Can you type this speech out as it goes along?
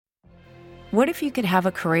What if you could have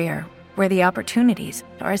a career where the opportunities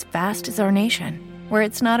are as vast as our nation, where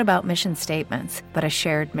it's not about mission statements, but a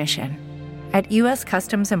shared mission? At U.S.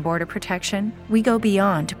 Customs and Border Protection, we go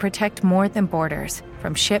beyond to protect more than borders.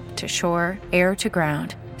 From ship to shore, air to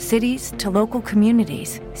ground, cities to local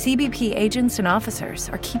communities, CBP agents and officers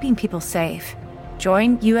are keeping people safe.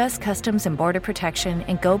 Join U.S. Customs and Border Protection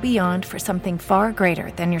and go beyond for something far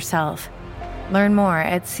greater than yourself. Learn more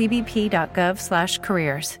at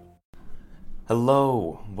cbp.gov/careers.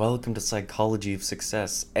 Hello, welcome to Psychology of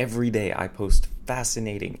Success. Every day I post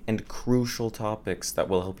fascinating and crucial topics that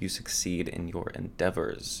will help you succeed in your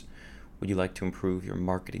endeavors. Would you like to improve your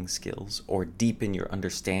marketing skills or deepen your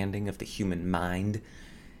understanding of the human mind?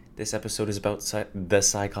 This episode is about the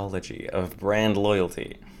psychology of brand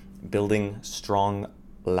loyalty, building strong,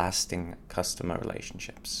 lasting customer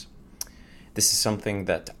relationships. This is something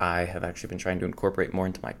that I have actually been trying to incorporate more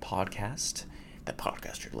into my podcast. The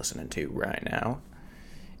podcast you're listening to right now.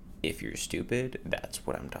 If you're stupid, that's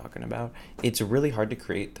what I'm talking about. It's really hard to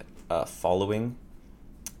create a following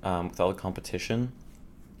with all the competition.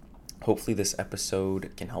 Hopefully this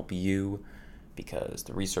episode can help you because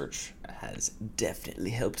the research has definitely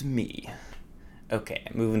helped me. Okay,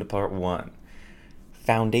 moving to part 1.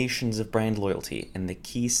 Foundations of brand loyalty and the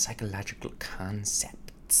key psychological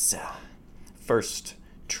concepts. First,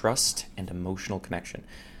 trust and emotional connection.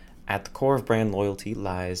 At the core of brand loyalty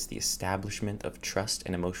lies the establishment of trust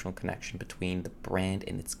and emotional connection between the brand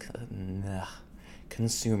and its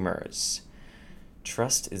consumers.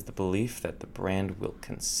 Trust is the belief that the brand will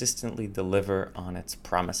consistently deliver on its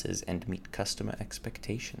promises and meet customer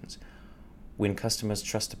expectations. When customers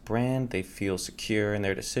trust a brand, they feel secure in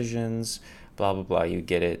their decisions, blah, blah, blah, you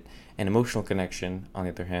get it. An emotional connection, on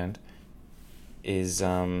the other hand, is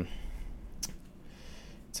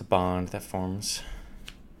it's a bond that forms.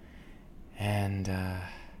 And,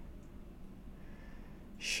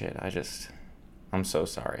 I'm so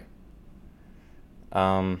sorry.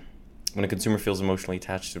 When a consumer feels emotionally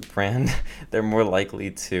attached to a brand, they're more likely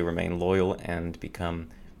to remain loyal and become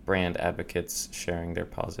brand advocates, sharing their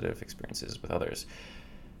positive experiences with others.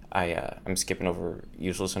 I'm skipping over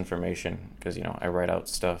useless information because, I write out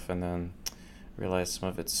stuff and then realize some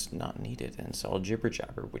of it's not needed. And it's all jibber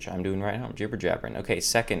jabber, which I'm doing right now. I'm jibber jabbering. Okay,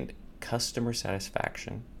 second, customer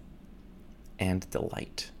satisfaction and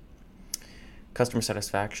delight. Customer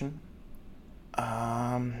satisfaction.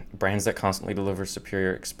 Brands that constantly deliver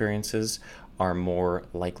superior experiences are more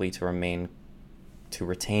likely to retain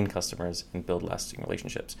customers and build lasting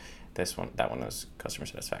relationships. That one was customer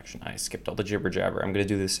satisfaction. I skipped all the jibber jabber. I'm going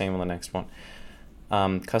to do the same on the next one.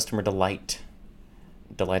 Customer delight.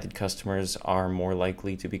 Delighted customers are more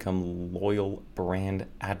likely to become loyal brand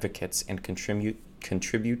advocates and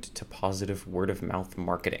contribute to positive word-of-mouth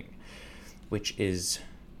marketing, which is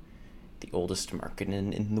the oldest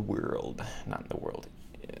marketing in the world. Not in the world,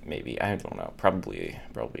 maybe, I don't know, probably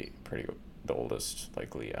pretty the oldest,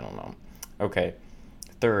 likely, I don't know. Okay,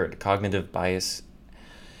 third, cognitive bias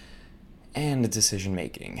and decision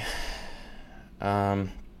making. We'll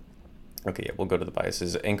go to the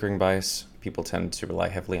biases. Anchoring bias. People tend to rely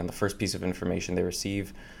heavily on the first piece of information they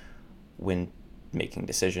receive when making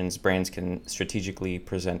decisions. Brands can strategically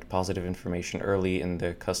present positive information early in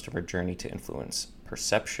the customer journey to influence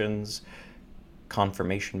perceptions.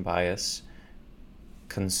 Confirmation bias.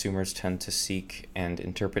 Consumers tend to seek and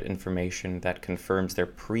interpret information that confirms their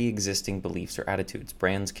pre-existing beliefs or attitudes.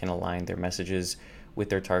 Brands can align their messages with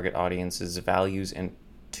their target audience's values and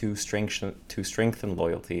to strengthen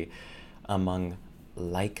loyalty among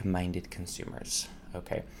like-minded consumers.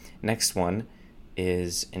 Okay, next one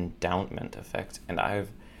is endowment effect, and I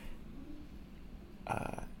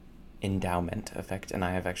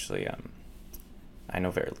have actually I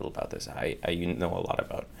know very little about this. I know a lot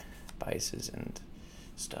about biases and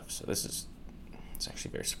stuff, so it's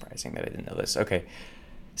actually very surprising that I didn't know this. Okay,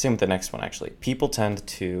 same with the next one. Actually, people tend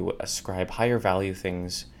to ascribe higher value to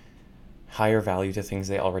things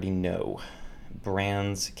they already know.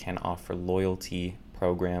 Brands can offer loyalty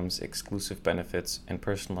programs, exclusive benefits, and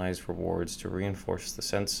personalized rewards to reinforce the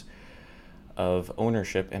sense of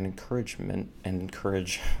ownership and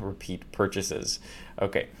encourage repeat purchases.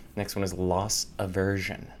 Okay, next one is loss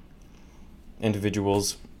aversion.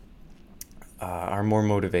 Individuals are more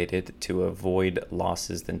motivated to avoid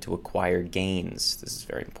losses than to acquire gains. This is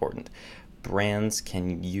very important. Brands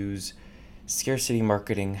can use scarcity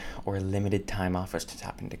marketing or limited time offers to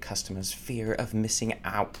tap into customers' fear of missing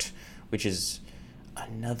out, which is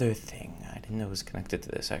another thing I didn't know was connected to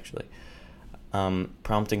this, actually.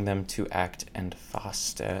 Prompting them to act and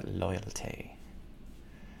foster loyalty.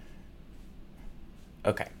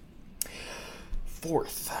 Okay.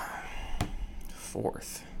 Fourth,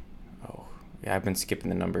 fourth. Oh, yeah, I've been skipping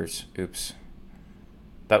the numbers. Oops.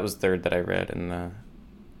 That was third that I read in the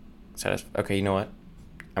okay, you know what?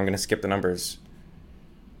 I'm going to skip the numbers.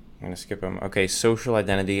 I'm going to skip them. Okay, social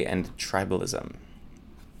identity and tribalism.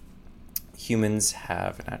 Humans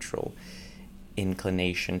have a natural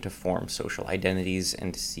inclination to form social identities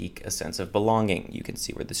and seek a sense of belonging. You can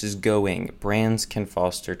see where this is going. Brands can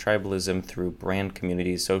foster tribalism through brand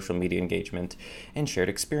communities, social media engagement, and shared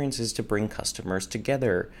experiences to bring customers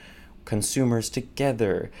together, consumers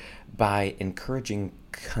together, by encouraging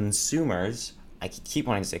consumers, I keep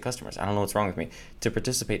wanting to say customers, I don't know what's wrong with me, to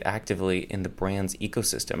participate actively in the brand's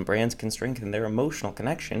ecosystem. Brands can strengthen their emotional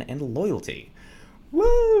connection and loyalty.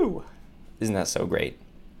 Woo! Isn't that so great?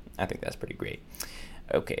 I think that's pretty great.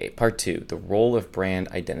 Okay, part 2, the role of brand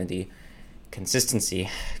identity, consistency,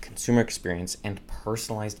 consumer experience, and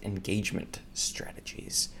personalized engagement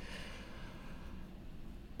strategies.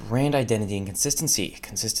 Brand identity and consistency.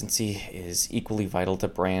 Consistency is equally vital to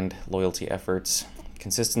brand loyalty efforts.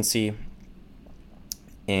 Consistency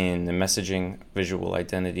in the messaging, visual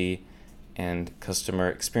identity, and customer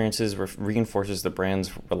experiences reinforces the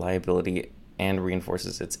brand's reliability and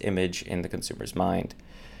reinforces its image in the consumer's mind.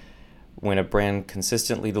 When a brand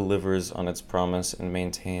consistently delivers on its promise and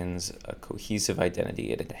maintains a cohesive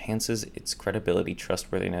identity, it enhances its credibility,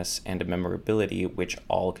 trustworthiness, and memorability, which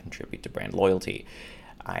all contribute to brand loyalty.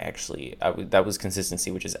 That was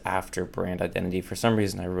consistency, which is after brand identity. For some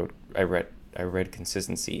reason, I read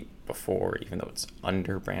consistency before, even though it's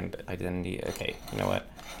under brand identity. Okay, you know what?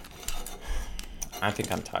 I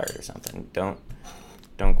think I'm tired or something. Don't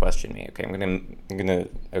question me. Okay, I'm gonna.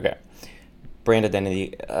 Okay. Brand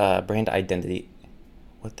identity,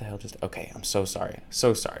 what the hell okay, I'm so sorry,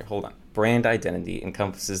 hold on. Brand identity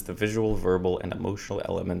encompasses the visual, verbal, and emotional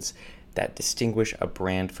elements that distinguish a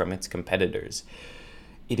brand from its competitors.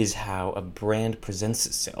 It is how a brand presents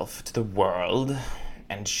itself to the world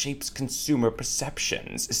and shapes consumer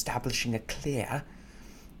perceptions. Establishing a clear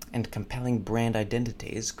and compelling brand identity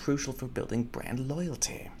is crucial for building brand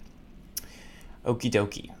loyalty. Okie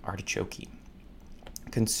dokie, artichoke.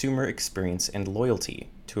 Consumer experience and loyalty.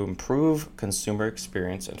 To improve consumer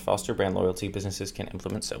experience and foster brand loyalty, businesses can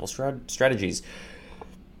implement several strategies.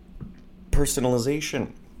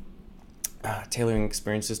 Personalization. Tailoring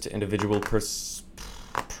experiences to individual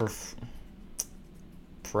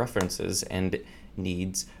preferences and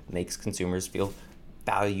needs makes consumers feel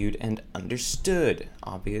valued and understood.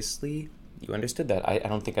 Obviously, you understood that. I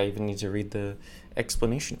don't think I even need to read the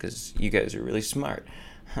explanation because you guys are really smart.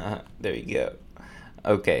 There you go.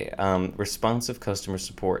 Okay, responsive customer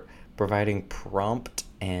support. Providing prompt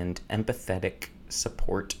and empathetic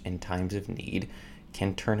support in times of need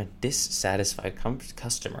can turn a dissatisfied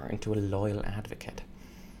customer into a loyal advocate.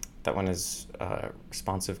 That one is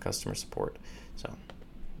responsive customer support. So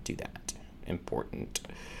do that. Important.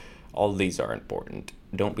 All these are important.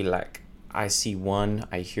 Don't be like, I see one,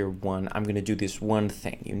 I hear one, I'm going to do this one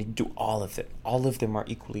thing. You need to do all of it. All of them are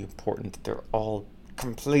equally important. They're all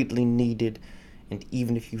completely needed. And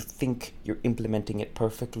even if you think you're implementing it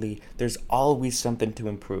perfectly, there's always something to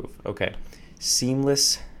improve. Okay.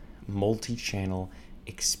 Seamless multi-channel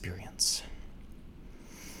experience.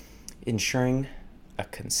 Ensuring a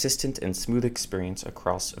consistent and smooth experience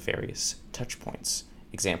across various touchpoints.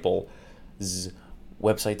 Example,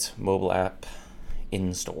 websites, mobile app,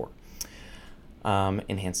 in-store.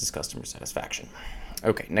 Enhances customer satisfaction.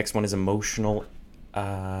 Okay, next one is emotional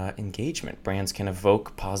engagement. Brands can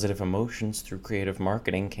evoke positive emotions through creative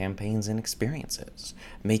marketing campaigns and experiences,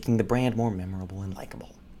 making the brand more memorable and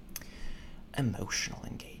likable. Emotional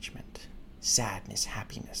engagement. Sadness,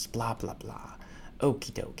 happiness, blah, blah, blah.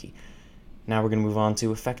 Okie dokie. Now we're going to move on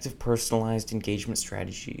to effective personalized engagement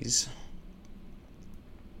strategies.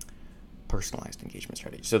 Personalized engagement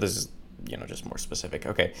strategies. So this is, just more specific.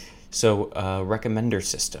 Okay, so recommender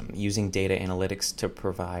system, using data analytics to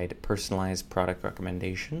provide personalized product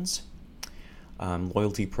recommendations.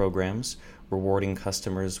 Loyalty programs, rewarding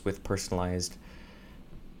customers with personalized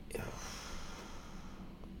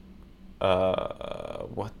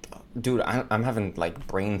dude, I'm having like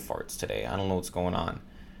brain farts today. I don't know what's going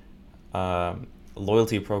on.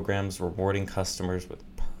 Loyalty programs, rewarding customers with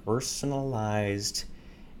personalized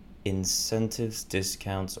incentives,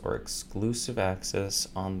 discounts, or exclusive access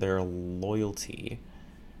on their loyalty,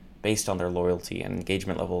 based on their loyalty and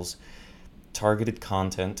engagement levels. Targeted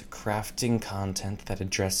content, crafting content that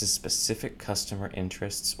addresses specific customer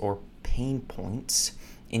interests or pain points,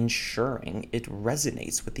 ensuring it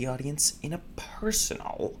resonates with the audience on a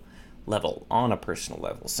personal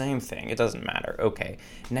level. Same thing, it doesn't matter. Okay,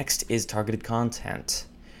 next is targeted content.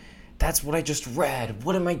 That's what I just read.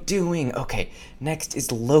 What am I doing? Okay, next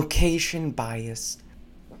is location-based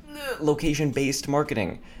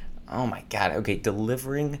marketing. Oh my god. Okay,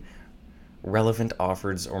 delivering relevant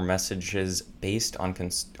offers or messages based on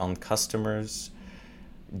customers'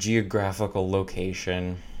 geographic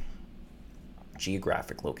location,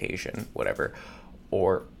 whatever,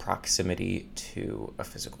 or proximity to a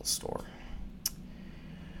physical store.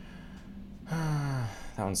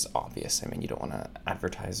 That one's obvious. I mean, you don't want to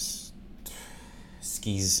advertise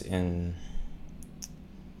skis in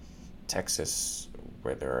Texas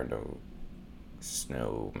where there are no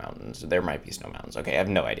snow mountains. There might be snow mountains. Okay, I have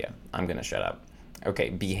no idea. I'm going to shut up.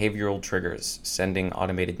 Okay, behavioral triggers, sending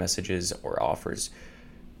automated messages or offers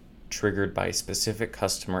triggered by specific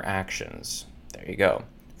customer actions. There you go.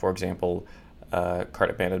 For example, cart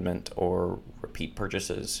abandonment or repeat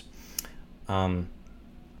purchases.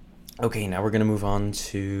 Okay, now we're going to move on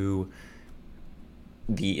to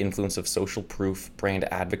the influence of social proof,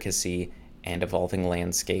 brand advocacy, and the evolving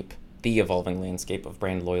landscape of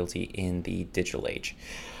brand loyalty in the digital age.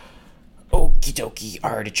 Okie dokie,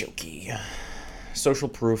 artichoke. Social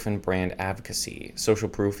proof and brand advocacy. Social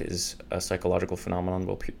proof is a psychological phenomenon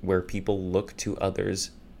where people look to others'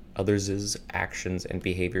 actions and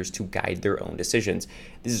behaviors to guide their own decisions.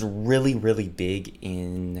 This is really, really big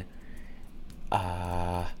in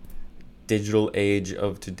digital age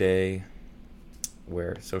of today,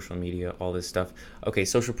 where social media, all this stuff. Okay,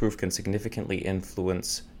 social proof can significantly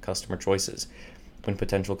influence customer choices. When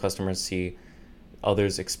potential customers see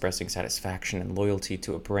others expressing satisfaction and loyalty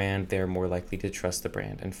to a brand, they're more likely to trust the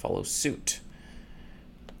brand and follow suit.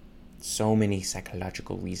 So many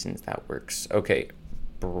psychological reasons that works. Okay,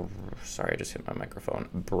 sorry, I just hit my microphone.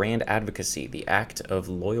 Brand advocacy, the act of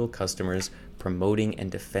loyal customers promoting and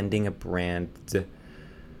defending a brand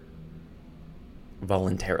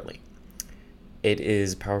voluntarily. It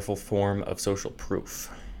is a powerful form of social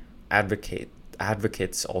proof.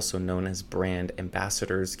 Advocates, also known as brand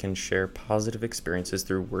ambassadors, can share positive experiences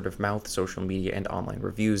through word of mouth, social media, and online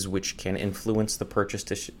reviews, which can influence the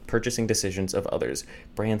purchasing decisions of others.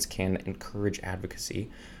 Brands can encourage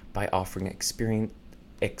advocacy by offering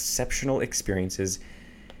exceptional experiences,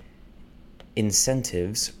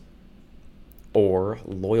 incentives, or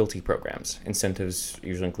loyalty programs. Incentives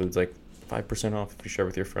usually includes like 5% off if you share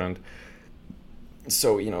with your friend.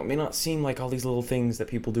 So, it may not seem like all these little things that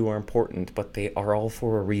people do are important, but they are all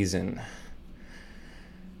for a reason.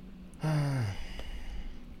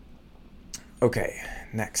 Okay,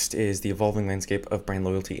 next is the evolving landscape of brand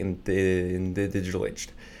loyalty in the digital age.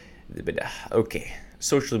 Okay,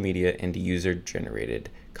 social media and user-generated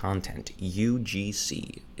content.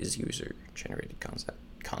 UGC is user-generated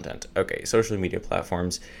content. Okay, social media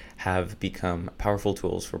platforms have become powerful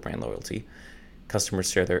tools for brand loyalty.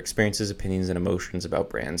 Customers share their experiences, opinions, and emotions about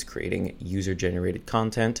brands, creating user-generated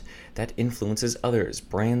content that influences others.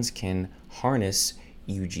 Brands can harness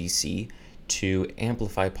UGC to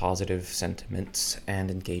amplify positive sentiments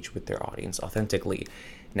and engage with their audience authentically.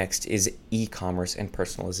 Next is e-commerce and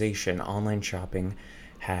personalization. Online shopping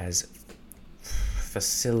has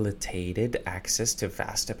facilitated access to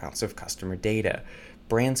vast amounts of customer data.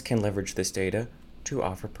 Brands can leverage this data to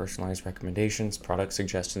offer personalized recommendations, product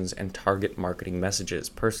suggestions, and target marketing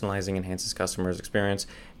messages. Personalizing enhances customers' experience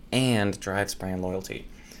and drives brand loyalty,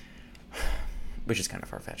 which is kind of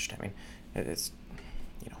far-fetched. I mean, it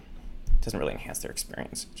doesn't really enhance their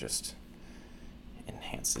experience. It just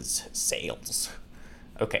enhances sales.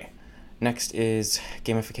 Okay, next is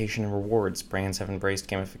gamification and rewards. Brands have embraced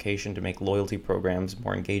gamification to make loyalty programs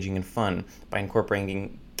more engaging and fun by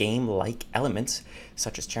incorporating game-like elements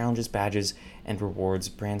such as challenges, badges, and rewards.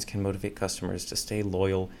 Brands can motivate customers to stay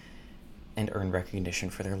loyal and earn recognition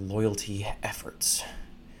for their loyalty efforts.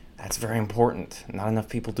 That's very important. Not enough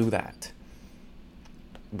people do that.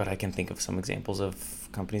 But I can think of some examples of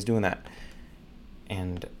companies doing that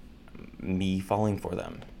and me falling for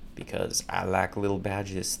them because I like little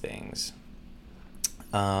badges things.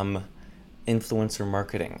 Influencer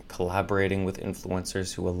marketing, collaborating with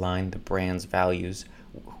influencers who align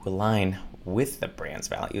with the brand's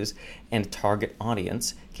values and target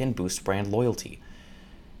audience can boost brand loyalty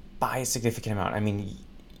by a significant amount. I mean,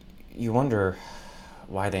 you wonder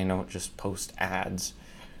why they don't just post ads.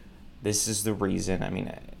 This is the reason. I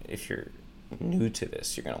mean, if you're new to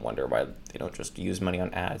this, you're going to wonder why they don't just use money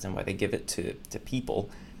on ads and why they give it to people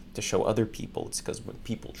to show other people. It's because when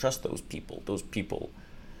people trust those people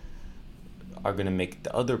are going to make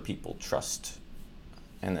the other people trust.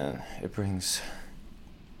 And then it brings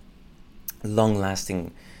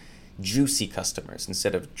long-lasting, juicy customers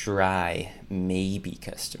instead of dry, maybe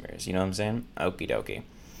customers. You know what I'm saying? Okie dokie.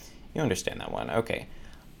 You understand that one. Okay.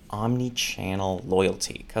 omni-channel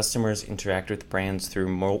loyalty. Customers interact with brands through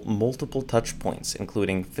multiple touch points,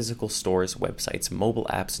 including physical stores, websites, mobile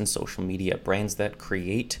apps, and social media. Brands that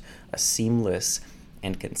create a seamless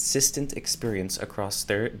and consistent experience across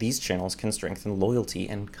these channels can strengthen loyalty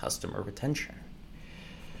and customer retention.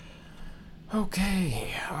 Okay.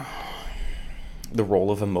 The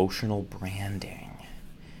role of emotional branding.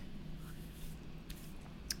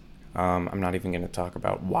 I'm not even going to talk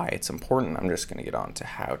about why it's important. I'm just going to get on to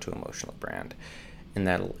how to emotional brand. And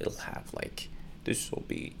it'll have like, this will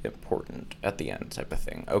be important at the end type of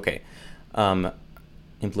thing. Okay. To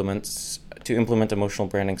implement emotional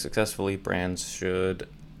branding successfully, brands should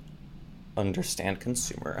understand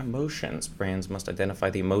consumer emotions. Brands must identify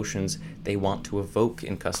the emotions they want to evoke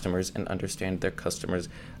in customers and understand their customers'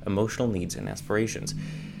 emotional needs and aspirations.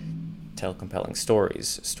 Tell compelling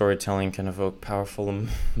stories. Storytelling can evoke powerful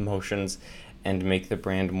emotions and make the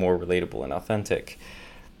brand more relatable and authentic.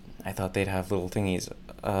 I thought they'd have little thingies.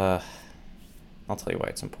 I'll tell you why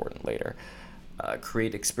it's important later.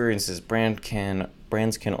 Create experiences. Brands can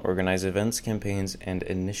organize events, campaigns, and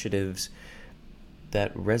initiatives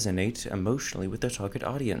that resonate emotionally with their target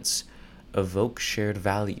audience. Evoke shared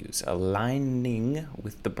values. Aligning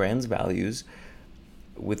the brand's values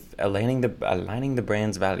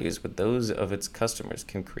with those of its customers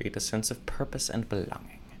can create a sense of purpose and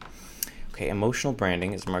belonging. Okay, emotional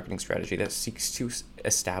branding is a marketing strategy that seeks to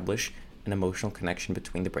establish an emotional connection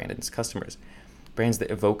between the brand and its customers. Brands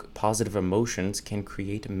that evoke positive emotions can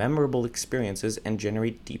create memorable experiences and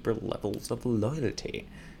generate deeper levels of loyalty.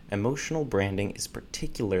 Emotional branding is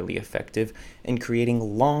particularly effective in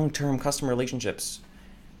creating long-term customer relationships,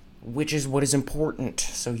 which is what is important.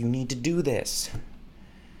 So you need to do this.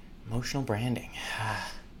 Emotional branding.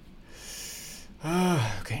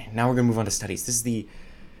 Okay, now we're going to move on to studies. This is the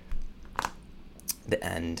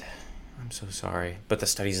end. I'm so sorry. But the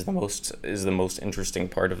studies is the most interesting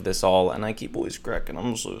part of this all, and I keep voice cracking.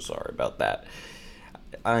 I'm so sorry about that.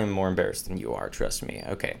 I'm more embarrassed than you are, trust me.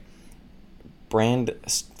 Okay.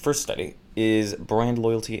 First study is brand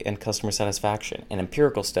loyalty and customer satisfaction, an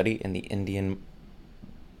empirical study in the Indian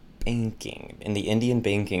banking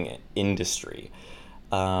industry.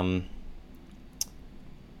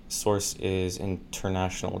 Source is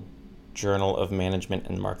International Journal of Management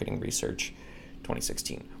and Marketing Research,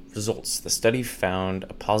 2016. Results. The study found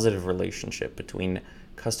a positive relationship between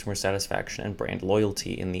customer satisfaction and brand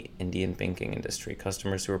loyalty in the Indian banking industry.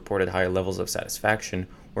 Customers who reported higher levels of satisfaction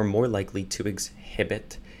were more likely to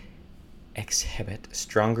exhibit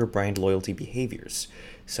stronger brand loyalty behaviors,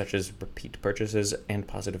 such as repeat purchases and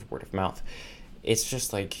positive word of mouth. It's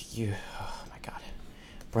just like oh my God,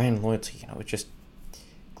 brand loyalty, it just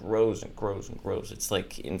grows and grows and grows. It's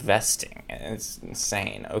like investing, and it's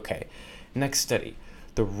insane. Okay, next study,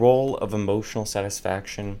 the role of emotional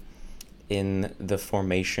satisfaction in the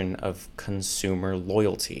formation of consumer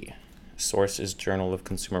loyalty. Source is Journal of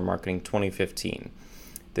Consumer Marketing, 2015.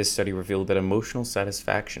 This study revealed that emotional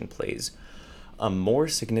satisfaction plays a more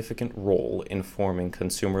significant role in forming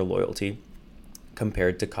consumer loyalty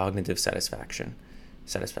compared to cognitive satisfaction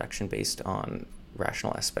based on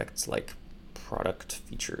rational aspects like product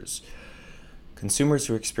features. Consumers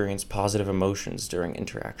who experience positive emotions during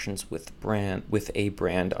interactions with a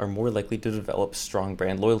brand are more likely to develop strong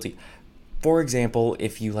brand loyalty. For example,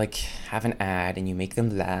 if you have an ad and you make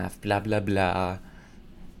them laugh, blah blah blah,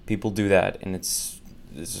 people do that, and it's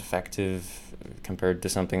effective compared to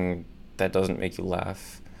something that doesn't make you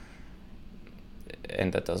laugh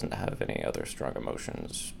and that doesn't have any other strong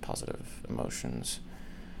emotions, positive emotions.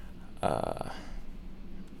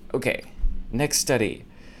 Okay, next study.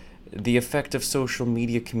 The effect of social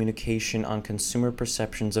media communication on consumer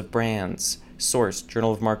perceptions of brands. Source,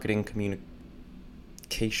 Journal of Marketing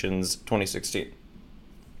Communications, 2016.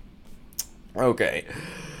 Okay.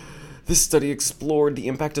 This study explored the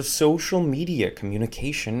impact of social media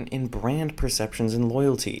communication in brand perceptions and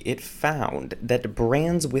loyalty. It found that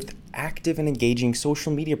brands with active and engaging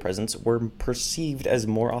social media presence were perceived as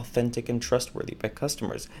more authentic and trustworthy by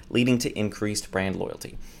customers, leading to increased brand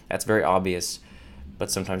loyalty. That's very obvious,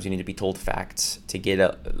 but sometimes you need to be told facts to get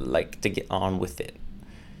on with it.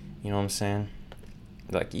 You know what I'm saying?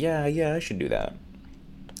 Yeah, I should do that.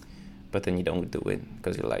 But then you don't do it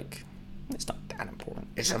because you're like, it's not that important.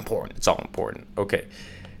 It's important. It's all important. Okay.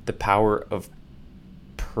 The power of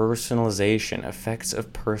personalization, effects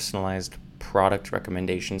of personalized product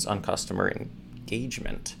recommendations on customer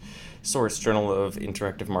engagement. Source, Journal of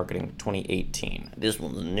Interactive Marketing, 2018. This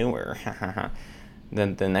one's newer.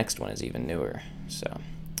 Then the next one is even newer. So,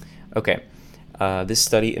 okay. This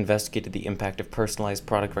study investigated the impact of personalized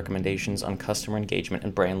product recommendations on customer engagement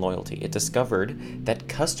and brand loyalty. It discovered that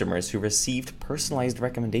customers who received personalized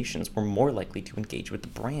recommendations were more likely to engage with the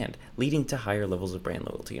brand, leading to higher levels of brand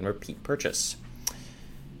loyalty and repeat purchases.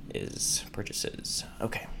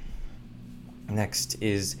 Okay. Next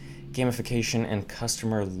is gamification and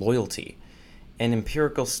customer loyalty. An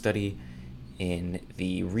empirical study in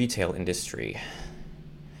the retail industry.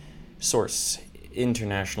 Source: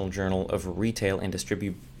 International Journal of Retail and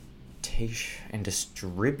Distribution.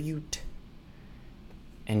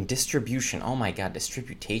 Oh my god,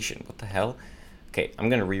 distribution. What the hell? Okay, I'm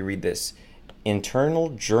gonna reread this. Internal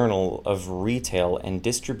Journal of Retail and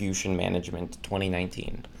Distribution Management,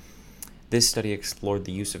 2019. This study explored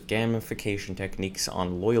the use of gamification techniques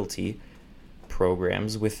on loyalty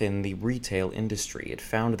programs within the retail industry. It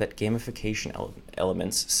found that gamification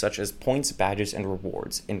elements such as points, badges, and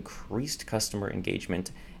rewards increased customer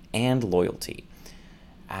engagement and loyalty,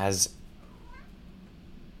 as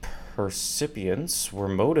recipients were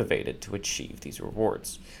motivated to achieve these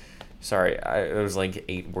rewards. Sorry, it was like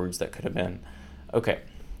 8 words that could have been. Okay.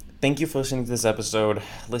 Thank you for listening to this episode.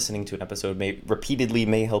 Listening to an episode repeatedly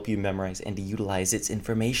may help you memorize and utilize its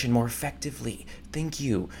information more effectively. Thank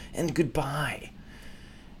you, and goodbye.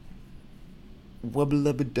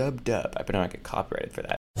 Wubba-lubba-dub-dub. I better not get copyrighted for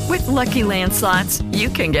that. With Lucky Land Slots, you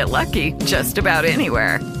can get lucky just about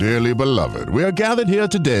anywhere. Dearly beloved, we are gathered here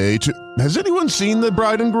today to... Has anyone seen the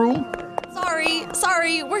bride and groom?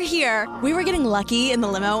 Sorry, we're here. We were getting lucky in the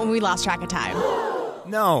limo and we lost track of time.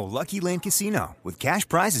 No, Lucky Land Casino, with cash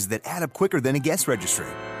prizes that add up quicker than a guest registry.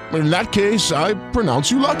 In that case, I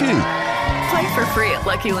pronounce you lucky. Play for free at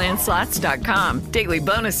LuckyLandSlots.com. Daily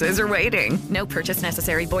bonuses are waiting. No purchase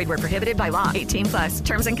necessary. Void where prohibited by law. 18+.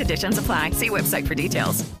 Terms and conditions apply. See website for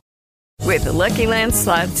details. With Lucky Land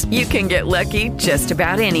Slots, you can get lucky just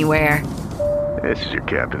about anywhere. This is your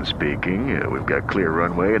captain speaking. We've got clear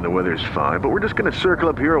runway and the weather's fine, but we're just going to circle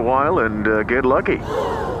up here a while and get lucky.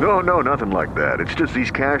 No, nothing like that. It's just these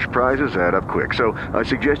cash prizes add up quick. So I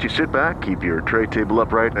suggest you sit back, keep your tray table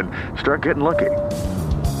upright, and start getting lucky.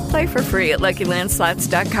 Play for free at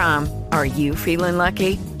LuckyLandSlots.com. Are you feeling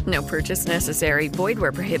lucky? No purchase necessary. Void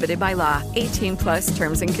where prohibited by law. 18+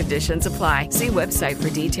 terms and conditions apply. See website for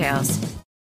details.